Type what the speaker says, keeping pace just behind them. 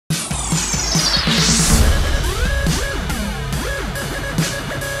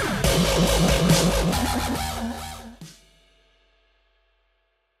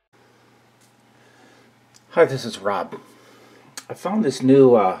Hi, this is Rob. I found this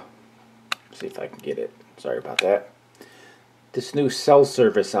new, see if I can get it. Sorry about that. This new cell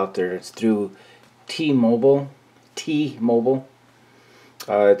service out there. It's through T-Mobile. It's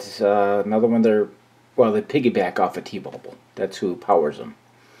another one. They piggyback off of T-Mobile. That's who powers them.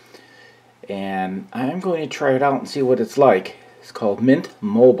 And I'm going to try it out and see what it's like. It's called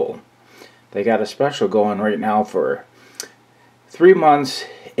MintMobile. They got a special going right now for 3 months,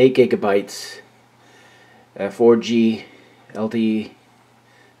 8 gigabytes. 4G, LTE,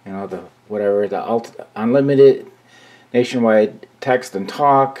 the unlimited nationwide text and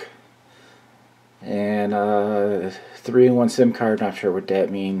talk, and 3-in-1 SIM card. Not sure what that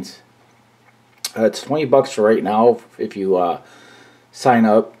means. It's $20 for right now if you sign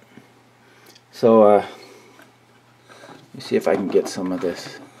up. So let me see if I can get some of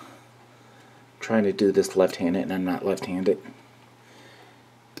this. I'm trying to do this left-handed, and I'm not left-handed.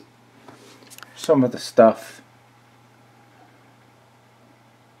 Some of the stuff.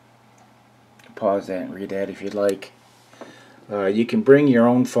 Pause that and read that if you'd like. You can bring your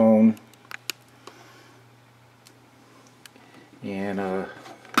own phone, and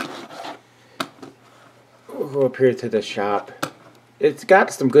we'll go up here to the shop. It's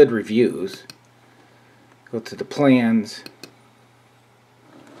got some good reviews. Go to the plans.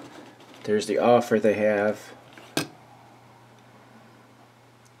 There's the offer they have.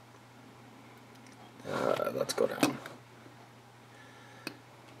 Let's go down.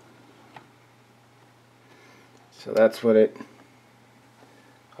 So that's what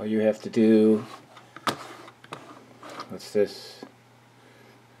all you have to do. What's this?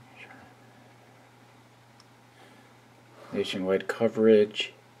 Nationwide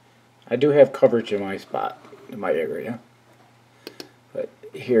coverage. I do have coverage in my spot, in my area. But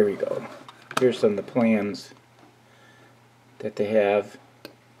here we go. Here's some of the plans that they have.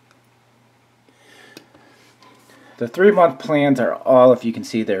 The 3-month plans are all, if you can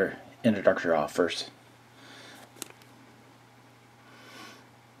see, their introductory offers.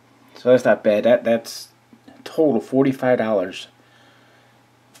 So that's not bad. That's total $45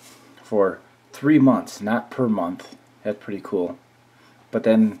 for 3 months, not per month. That's pretty cool. But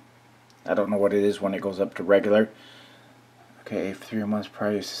then I don't know what it is when it goes up to regular. Okay, 3 months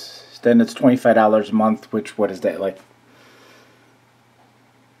price. Then it's $25 a month, which, what is that, like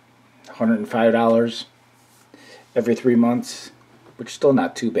 $105 every 3 months, which is still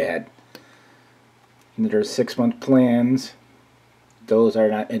not too bad. And there's 6-month plans. Those are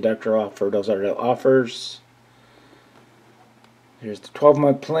not introductory offer. Those are the offers. There's the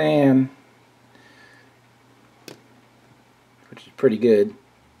 12-month plan, which is pretty good.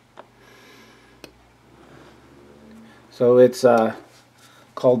 So it's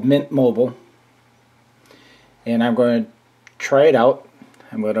called MintMobile, and I'm going to try it out.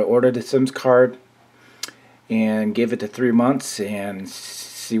 I'm going to order the SIM card and give it to 3 months and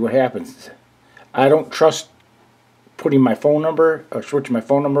see what happens. I don't trust putting my phone number or switching my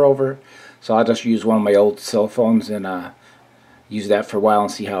phone number over, so I'll just use one of my old cell phones and use that for a while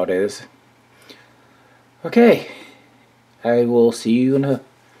and see how it is. Okay, I will see you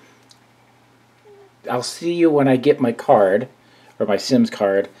I'll see you when I get my card, or my SIM's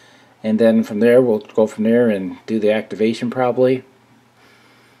card, and then from there we'll go from there and do the activation probably,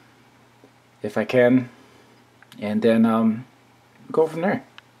 if I can, and then go from there.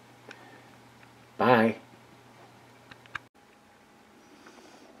 Bye.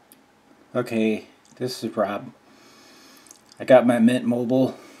 Okay, this is Rob. I got my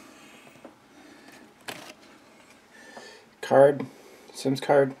MintMobile card, SIM's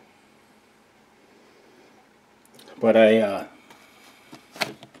card, but I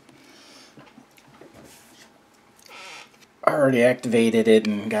already activated it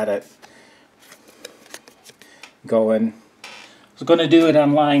and got it going. I was going to do it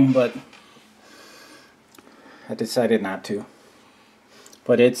online, but I decided not to.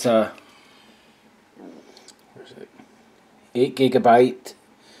 But it's where's it? 8 gigabyte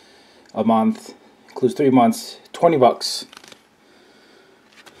a month, includes 3 months, $20.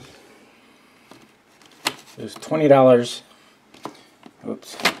 There's $20.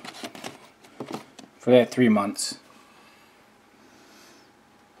 Oops. For that 3 months.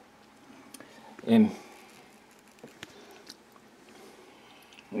 And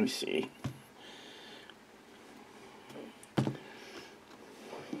let me see.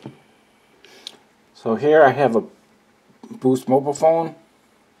 So here I have a BoostMobile phone.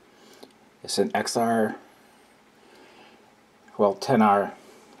 It's an XR, well, 10R, I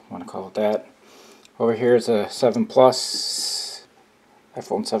want to call it that. Over here is a 7 Plus,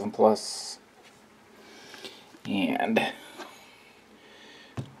 iPhone 7 Plus, and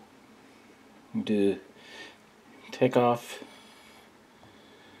do take off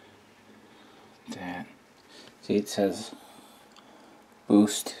that. See, it says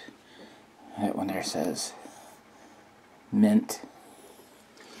Boost. That one there says Mint.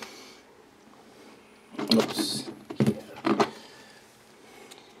 Oops.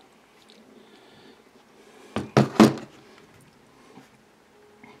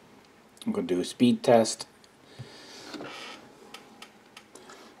 I'm going to do a speed test.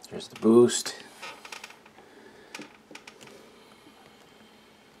 There's the Boost.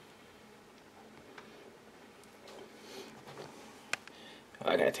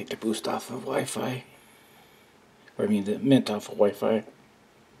 I gotta take the Boost off of Wi-Fi. Or I mean the Mint off of Wi-Fi.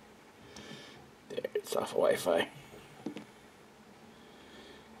 There, it's off of Wi-Fi.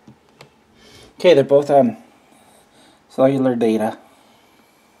 Okay, they're both on cellular data.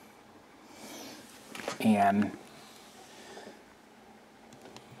 And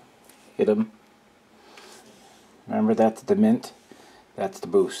hit them. Remember, that's the Mint, that's the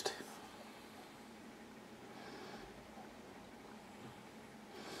Boost.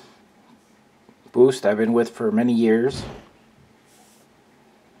 Boost I've been with for many years.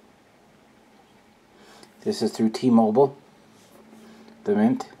 This is through T-Mobile, the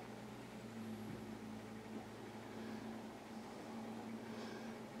Mint.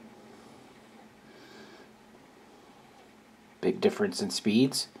 Big difference in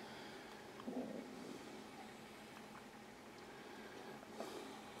speeds.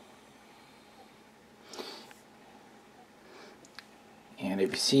 And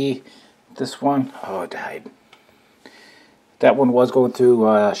if you see this one, oh, it died. That one was going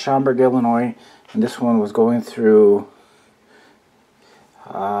through Schaumburg, Illinois, and this one was going through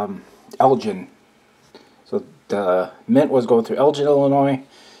Elgin. So the Mint was going through Elgin, Illinois,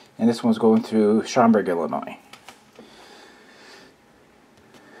 and this one's going through Schaumburg, Illinois.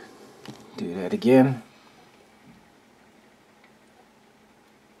 Do that again.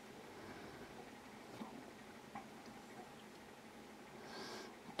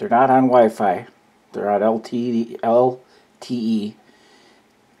 They're not on Wi-Fi. They're on LTE.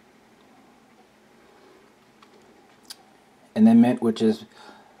 And then Mint, which is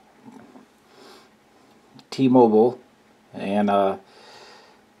T-Mobile, and the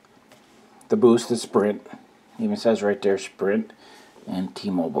Boost is Sprint. It even says right there Sprint and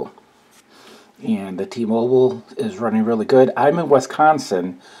T-Mobile. And the T-Mobile is running really good. I'm in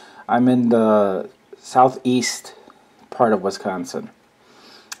Wisconsin. I'm in the southeast part of Wisconsin.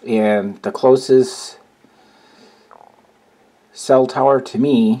 And the closest cell tower to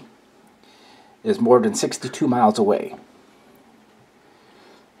me is more than 62 miles away.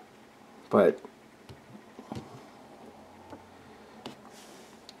 But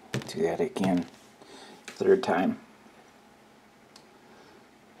do that again, third time.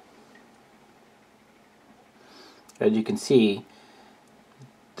 As you can see,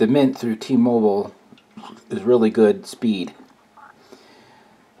 the Mint through T-Mobile is really good speed.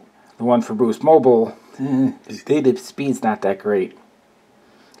 The one for BoostMobile, the speed's not that great.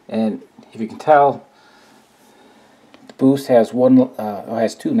 And if you can tell, the Boost has one,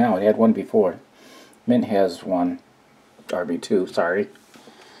 has two now. It had one before. Mint has one, two, sorry.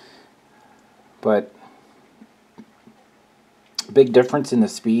 But big difference in the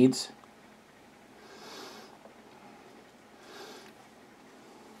speeds.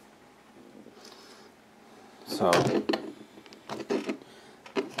 So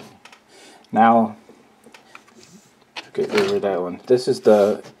now, get rid of that one. This is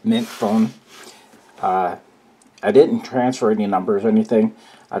the Mint phone. I didn't transfer any numbers or anything.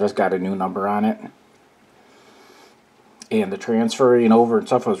 I just got a new number on it. And the transferring over and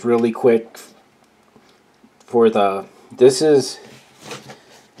stuff was really quick. For the, this is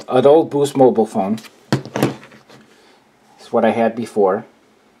an old BoostMobile phone. It's what I had before.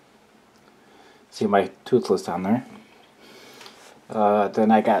 See my toothless on there.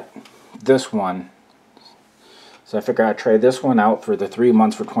 Then I got this one. So I figured I'd try this one out for the 3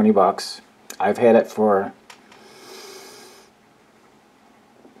 months for 20 bucks. I've had it for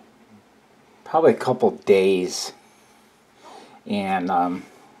probably a couple days. And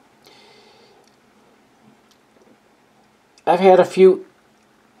I've had a few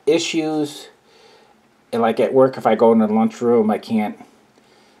issues. And like at work, if I go in the lunchroom, I can't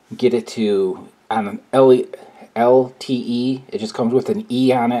get it to on an LTE. It just comes with an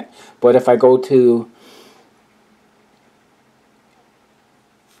E on it. But if I go to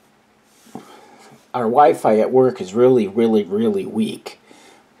our Wi-Fi at work is really weak.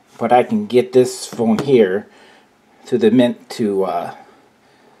 But I can get this phone here to the Mint to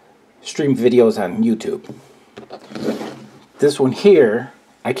stream videos on YouTube. This one here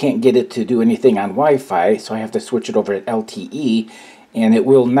I can't get it to do anything on Wi-Fi, so I have to switch it over to LTE, and it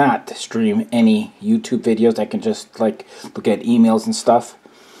will not stream any YouTube videos. I can just like look at emails and stuff.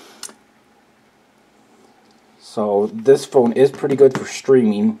 So this phone is pretty good for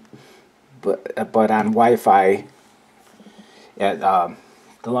streaming, but on Wi-Fi at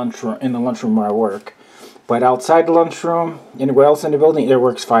the lunchroom, in the lunchroom where I work. But outside the lunchroom, anywhere else in the building, it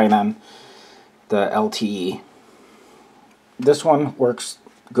works fine on the LTE. This one works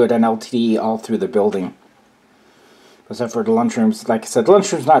good on LTE all through the building. Except for the lunchrooms, like I said, the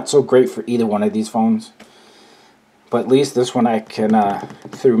lunchroom's not so great for either one of these phones. But at least this one I can,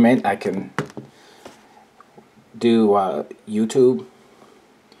 through Mint, I can do YouTube.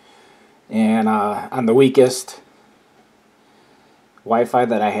 And on the weakest Wi-Fi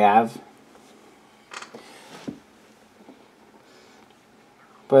that I have.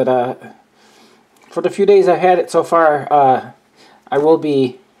 But for the few days I've had it so far, I will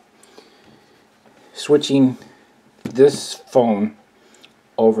be switching this phone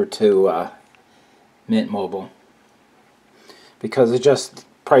over to Mint Mobile, because it just,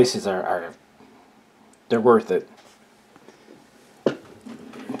 prices are they're worth it.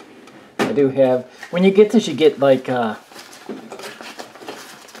 I do have, when you get this, you get like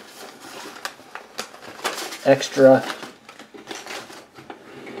extra,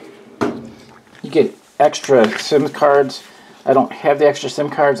 you get extra SIM cards. I don't have the extra SIM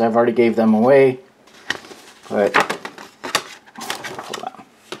cards, I've already gave them away, but hold on.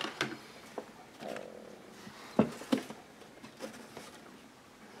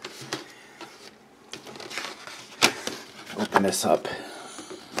 Open this up.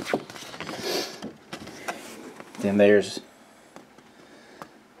 Then there's,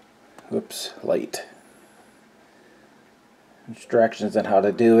 oops, light. Instructions on how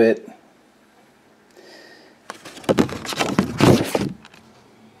to do it.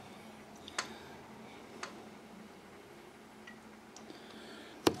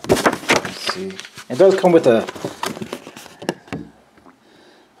 Let's see. It does come with a,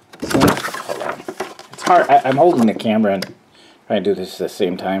 hold on. It's hard. I'm holding the camera and trying to do this at the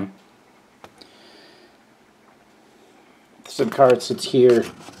same time. The SIM card sits here.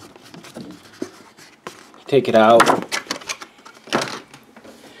 Take it out.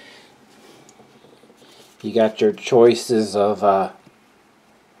 You got your choices of the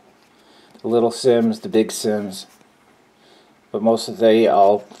little SIMs, the big SIMs, but most of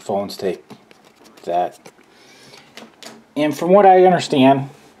all phones take that. And from what I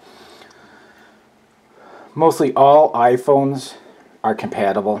understand, mostly all iPhones are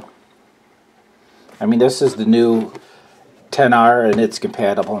compatible. I mean, this is the new 10R and it's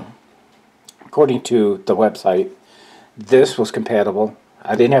compatible. According to the website, this was compatible.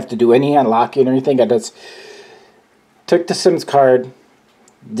 I didn't have to do any unlocking or anything. I just took the SIM card,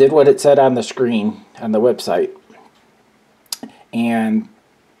 did what it said on the screen on the website, and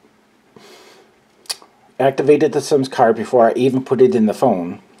activated the SIM card before I even put it in the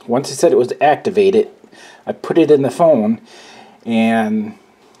phone. Once it said it was activated, I put it in the phone, and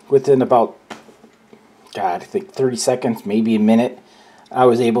within about, God, I think 30 seconds, maybe a minute, I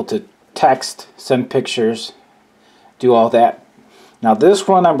was able to text, send pictures, do all that. Now this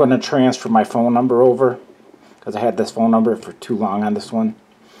one I'm going to transfer my phone number over, because I had this phone number for too long on this one.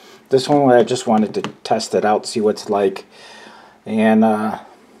 This one I just wanted to test it out, see what it's like, and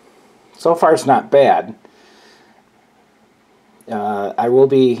so far it's not bad. I will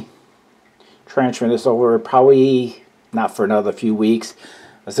be transferring this over, probably not for another few weeks.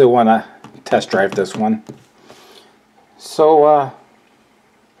 I still want to test drive this one. So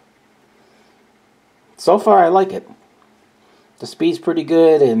so far I like it. The speed's pretty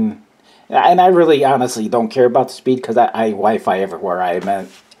good, and I really honestly don't care about the speed, because I Wi-Fi everywhere I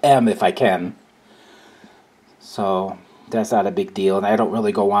am if I can. So that's not a big deal, and I don't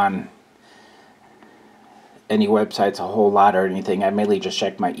really go on any websites a whole lot or anything. I mainly just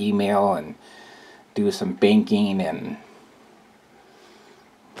check my email and do some banking and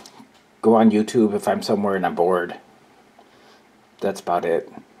go on YouTube if I'm somewhere and I'm bored. That's about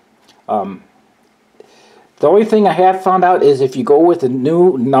it. The only thing I have found out is if you go with a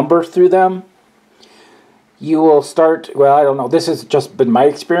new number through them, you will start, well, I don't know, this has just been my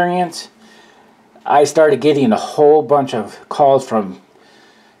experience. I started getting a whole bunch of calls from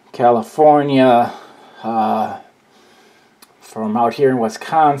California, from out here in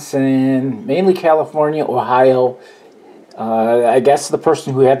Wisconsin, mainly California, Ohio. I guess the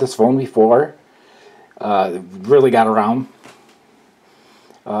person who had this phone before really got around.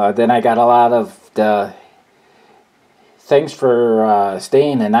 Then I got a lot of the thanks for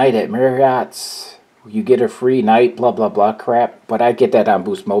staying the night at Marriott's you get a free night, blah blah blah crap. But I get that on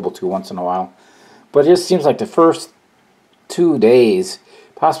Boost Mobile too once in a while. But it just seems like the first 2 days,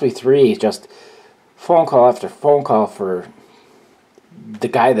 possibly 3, just phone call after phone call for the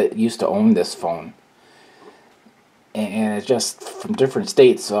guy that used to own this phone. And it's just from different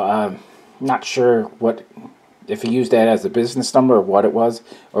states, so I'm not sure if he used that as a business number or what it was,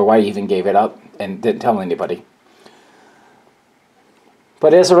 or why he even gave it up and didn't tell anybody.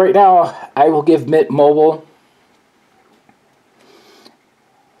 But as of right now, I will give Mint Mobile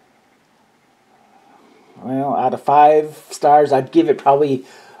out of 5 stars, I'd give it probably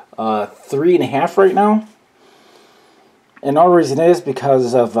 3.5 right now. And the reason is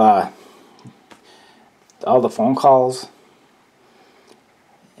because of all the phone calls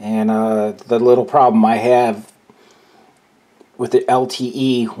and the little problem I have with the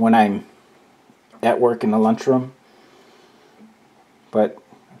LTE when I'm at work in the lunchroom. But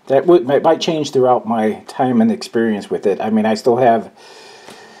that might change throughout my time and experience with it. I mean, I still have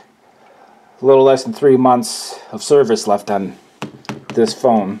a little less than 3 months of service left on this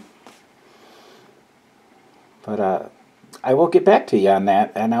phone. But I will get back to you on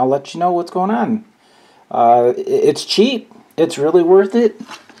that, and I'll let you know what's going on. It's cheap. It's really worth it.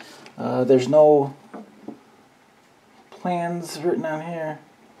 There's no plans written on here.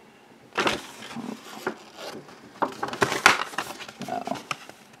 No.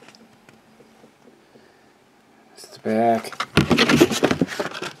 It's back.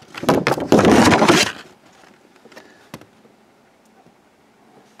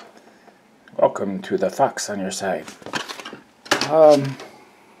 Welcome to the fox on your side. I'll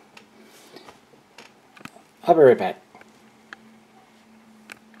be right back.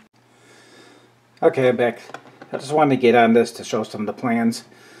 Okay, I'm back. I just wanted to get on this to show some of the plans.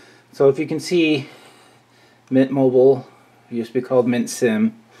 So if you can see, Mint Mobile used to be called Mint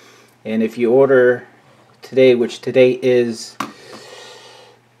Sim, and if you order today, which today is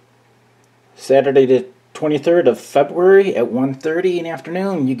Saturday the 23rd of February at 1:30 in the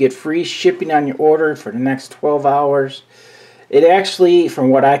afternoon, you get free shipping on your order for the next 12 hours. It actually, from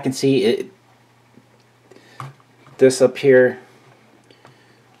what I can see, this up here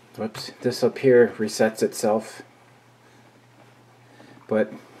resets itself.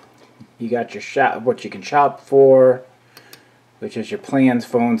 But you got your what you can shop for, which is your plans,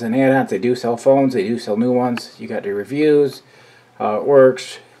 phones, and add-ons. They do sell phones, they do sell new ones. You got your reviews, how it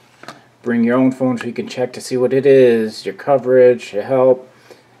works. Bring your own phone so you can check to see what it is, your coverage, your help,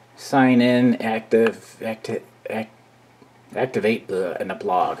 sign in, activate in the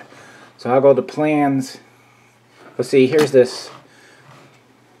blog. So I'll go to plans. Let's see, here's this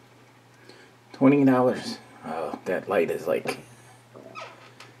 $20. Oh, that light is like,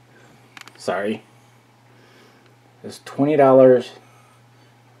 sorry. It's $20,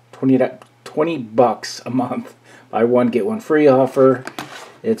 20 bucks a month. Buy one, get one free offer.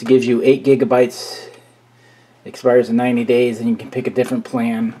 It gives you 8 gigabytes, expires in 90 days, and you can pick a different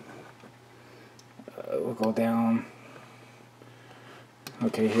plan. We'll go down.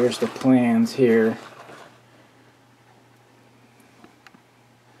 Okay, here's the plans here.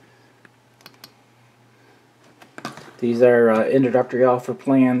 These are introductory offer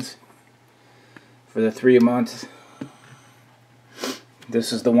plans for the 3 months.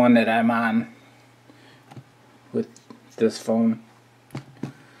 This is the one that I'm on with this phone.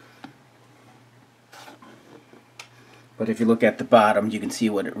 But if you look at the bottom, you can see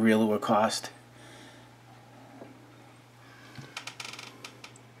what it really will cost.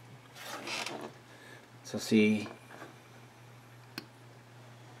 So see,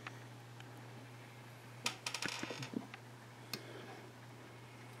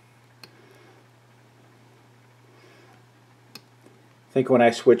 I think when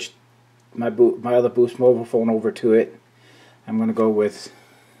I switched my other Boost Mobile phone over to it, I'm going to go with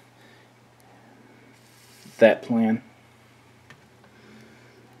that plan.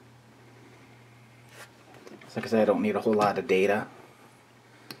 Like I said, I don't need a whole lot of data.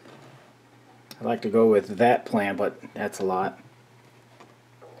 I like to go with that plan, but that's a lot.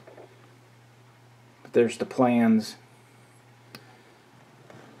 But there's the plans.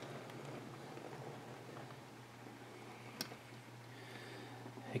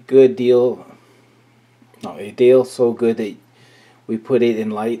 A good deal. No, a deal so good that we put it in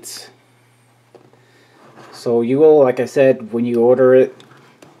lights. So you will, like I said, when you order it,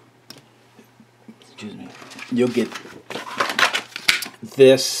 excuse me, you'll get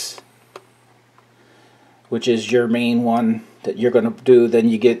this, which is your main one that you're going to do. Then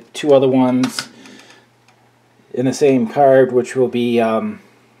you get 2 other ones in the same card, which will be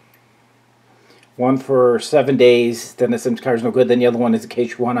one for 7 days. Then the SIM card's no good. Then the other one is in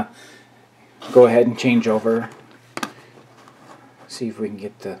case you want to go ahead and change over. See if we can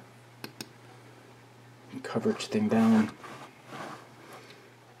get the coverage thing down.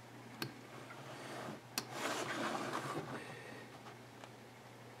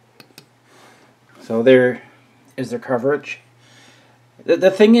 So there is their coverage.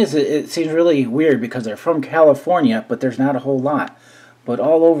 The thing is, it seems really weird because they're from California, but there's not a whole lot. But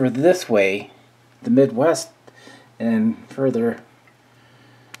all over this way, the Midwest and further,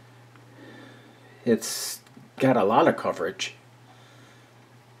 it's got a lot of coverage.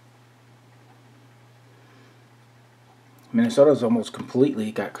 Minnesota's almost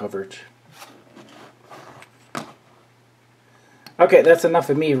completely got coverage. Okay, that's enough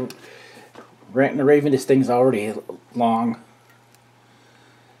of me ranting and raving. This thing's already long.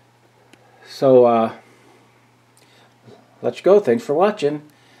 So, let you go. Thanks for watching.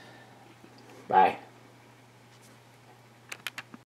 Bye.